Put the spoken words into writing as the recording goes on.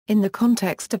In the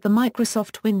context of the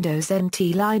Microsoft Windows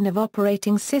NT line of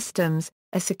operating systems,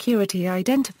 a security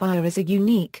identifier is a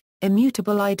unique,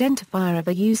 immutable identifier of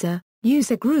a user,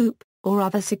 user group, or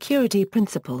other security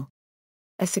principal.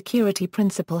 A security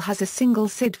principal has a single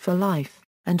SID for life,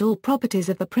 and all properties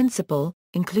of the principal,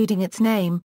 including its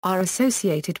name, are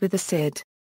associated with the SID.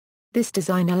 This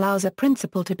design allows a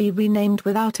principal to be renamed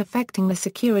without affecting the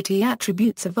security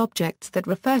attributes of objects that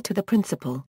refer to the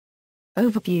principal.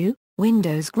 Overview: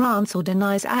 Windows grants or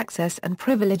denies access and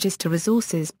privileges to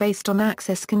resources based on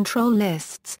access control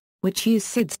lists, which use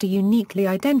SIDs to uniquely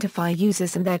identify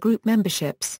users and their group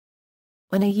memberships.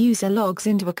 When a user logs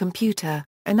into a computer,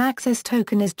 an access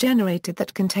token is generated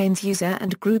that contains user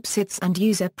and group SIDs and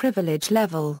user privilege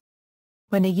level.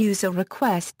 When a user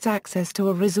requests access to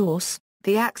a resource,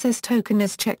 the access token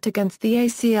is checked against the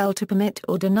ACL to permit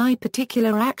or deny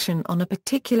particular action on a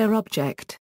particular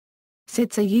object.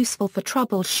 SIDs are useful for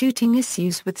troubleshooting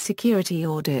issues with security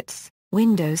audits,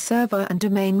 Windows Server and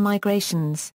domain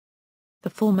migrations. The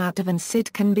format of an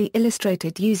SID can be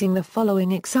illustrated using the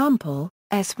following example: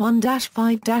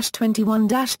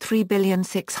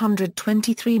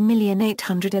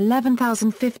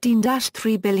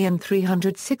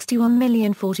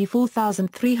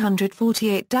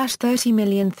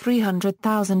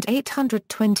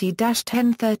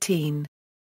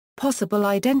 Possible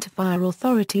identifier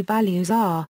authority values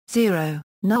are 0,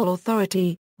 null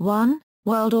authority, 1,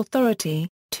 world authority,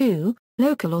 2,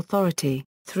 local authority,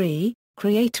 3,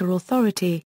 creator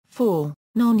authority, 4,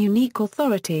 non-unique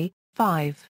authority,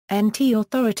 5, NT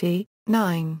authority,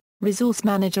 9, resource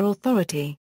manager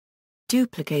authority.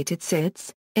 Duplicated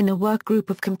SIDs: in a workgroup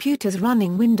of computers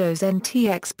running Windows NT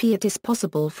XP, it is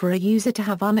possible for a user to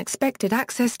have unexpected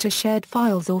access to shared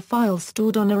files or files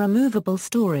stored on a removable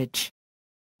storage.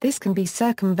 This can be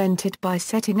circumvented by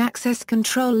setting access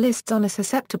control lists on a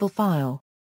susceptible file.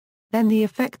 Then the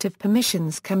effective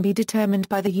permissions can be determined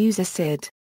by the user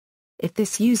SID. If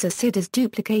this user SID is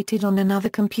duplicated on another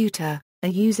computer, a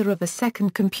user of a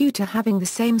second computer having the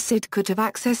same SID could have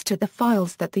access to the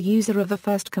files that the user of a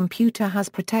first computer has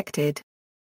protected.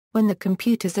 When the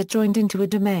computers are joined into a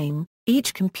domain,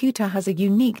 each computer has a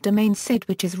unique domain SID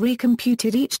which is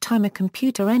recomputed each time a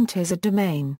computer enters a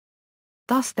domain.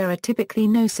 Thus there are typically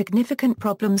no significant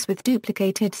problems with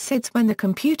duplicated SIDs when the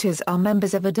computers are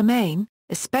members of a domain,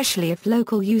 especially if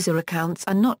local user accounts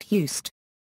are not used.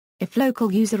 If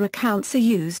local user accounts are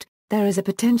used, there is a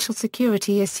potential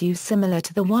security issue similar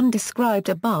to the one described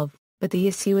above, but the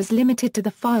issue is limited to the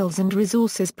files and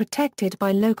resources protected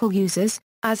by local users,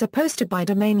 as opposed to by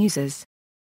domain users.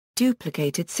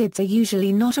 Duplicated SIDs are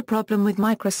usually not a problem with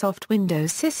Microsoft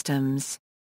Windows systems.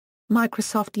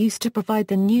 Microsoft used to provide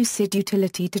the new SID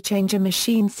utility to change a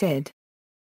machine SID.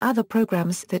 Other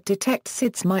programs that detect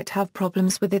SIDs might have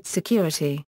problems with its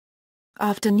security.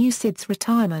 After new SID's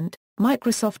retirement,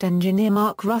 Microsoft engineer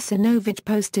Mark Russinovich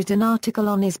posted an article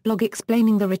on his blog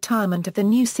explaining the retirement of the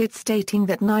new SID, stating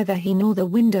that neither he nor the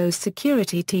Windows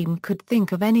security team could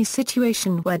think of any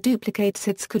situation where duplicate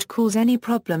SIDs could cause any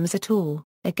problems at all,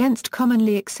 against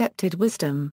commonly accepted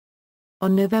wisdom.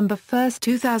 On November 1,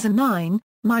 2009,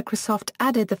 Microsoft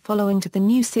added the following to the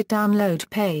new SID download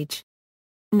page.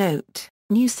 Note: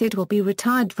 new SID will be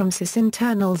retired from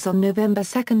sysinternals on November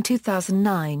 2,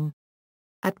 2009.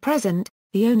 At present,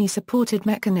 the only supported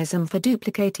mechanism for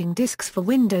duplicating disks for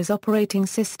Windows operating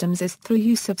systems is through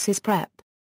use of sysprep.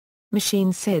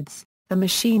 Machine SIDs: the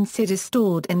machine SID is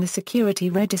stored in the security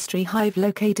registry Hive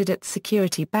located at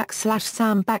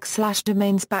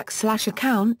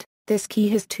security/sam/domains/account. This key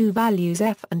has two values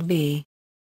F and V.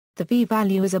 The V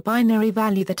value is a binary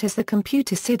value that has the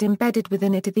computer SID embedded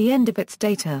within it at the end of its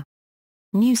data.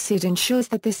 New SID ensures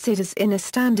that this SID is in a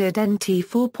standard NT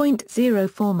 4.0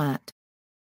 format.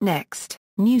 Next,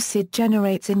 new SID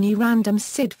generates a new random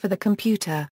SID for the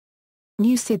computer.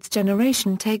 New SID's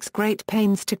generation takes great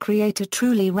pains to create a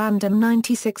truly random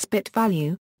 96-bit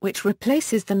value, which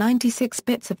replaces the 96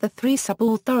 bits of the three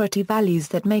sub-authority values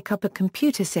that make up a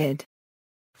computer SID.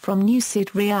 From new SID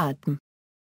readm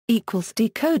equals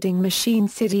decoding machine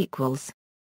SID equals.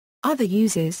 Other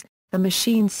uses: the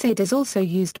machine SID is also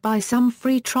used by some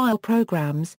free trial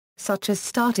programs, such as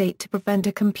Start8 to prevent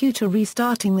a computer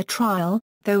restarting the trial,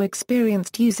 though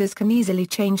experienced users can easily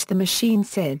change the machine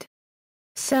SID.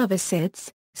 Service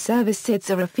SIDs: service SIDs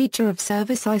are a feature of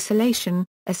service isolation,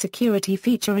 a security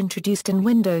feature introduced in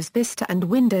Windows Vista and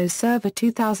Windows Server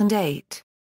 2008.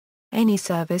 Any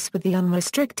service with the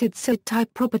unrestricted SID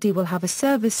type property will have a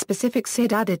service-specific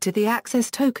SID added to the access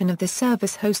token of the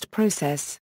service host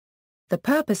process. The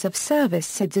purpose of service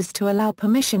SIDs is to allow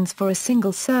permissions for a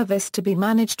single service to be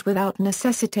managed without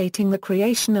necessitating the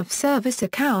creation of service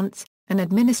accounts, an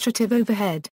administrative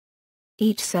overhead.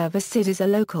 Each service SID is a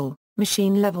local,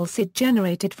 machine-level SID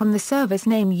generated from the service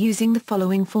name using the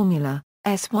following formula: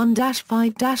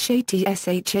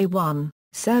 S1-5-80SHA1,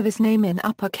 service name in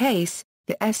uppercase.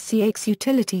 The SCX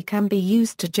utility can be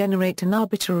used to generate an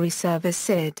arbitrary service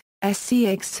SID,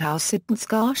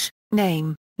 SCX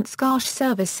name,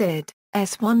 service SID.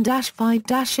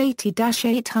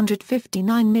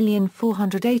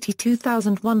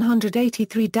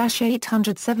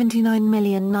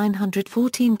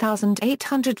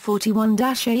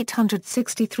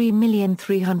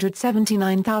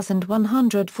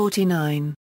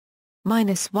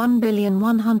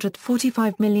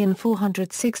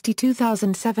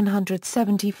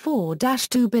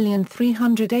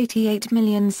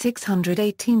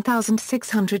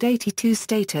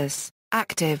 status,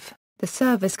 active. The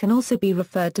service can also be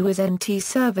referred to as NT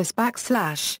service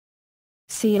 /.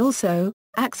 See also,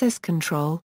 access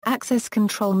control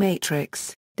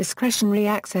matrix, discretionary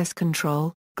access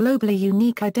control, globally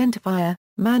unique identifier,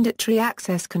 mandatory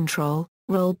access control,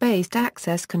 role-based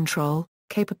access control,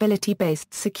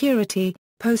 capability-based security,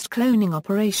 post-cloning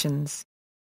operations.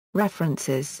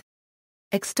 References.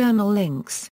 External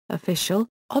links, official,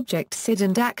 Object SID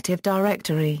and Active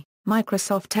Directory,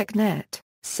 Microsoft TechNet,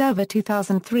 Server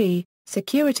 2003,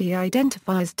 Security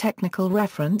Identifiers Technical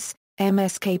Reference,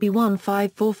 MSKB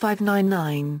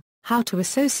 154599, How to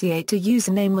Associate a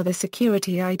Username with a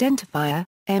Security Identifier,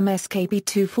 MSKB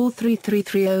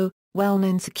 243330,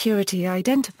 Well-known Security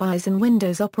Identifiers in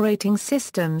Windows Operating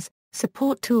Systems,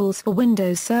 Support Tools for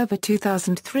Windows Server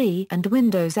 2003 and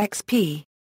Windows XP.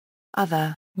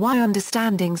 Other, Why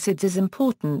Understanding SIDs is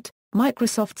Important,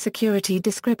 Microsoft Security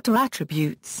Descriptor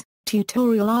Attributes.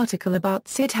 Tutorial article about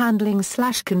SID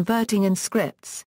handling/converting in scripts.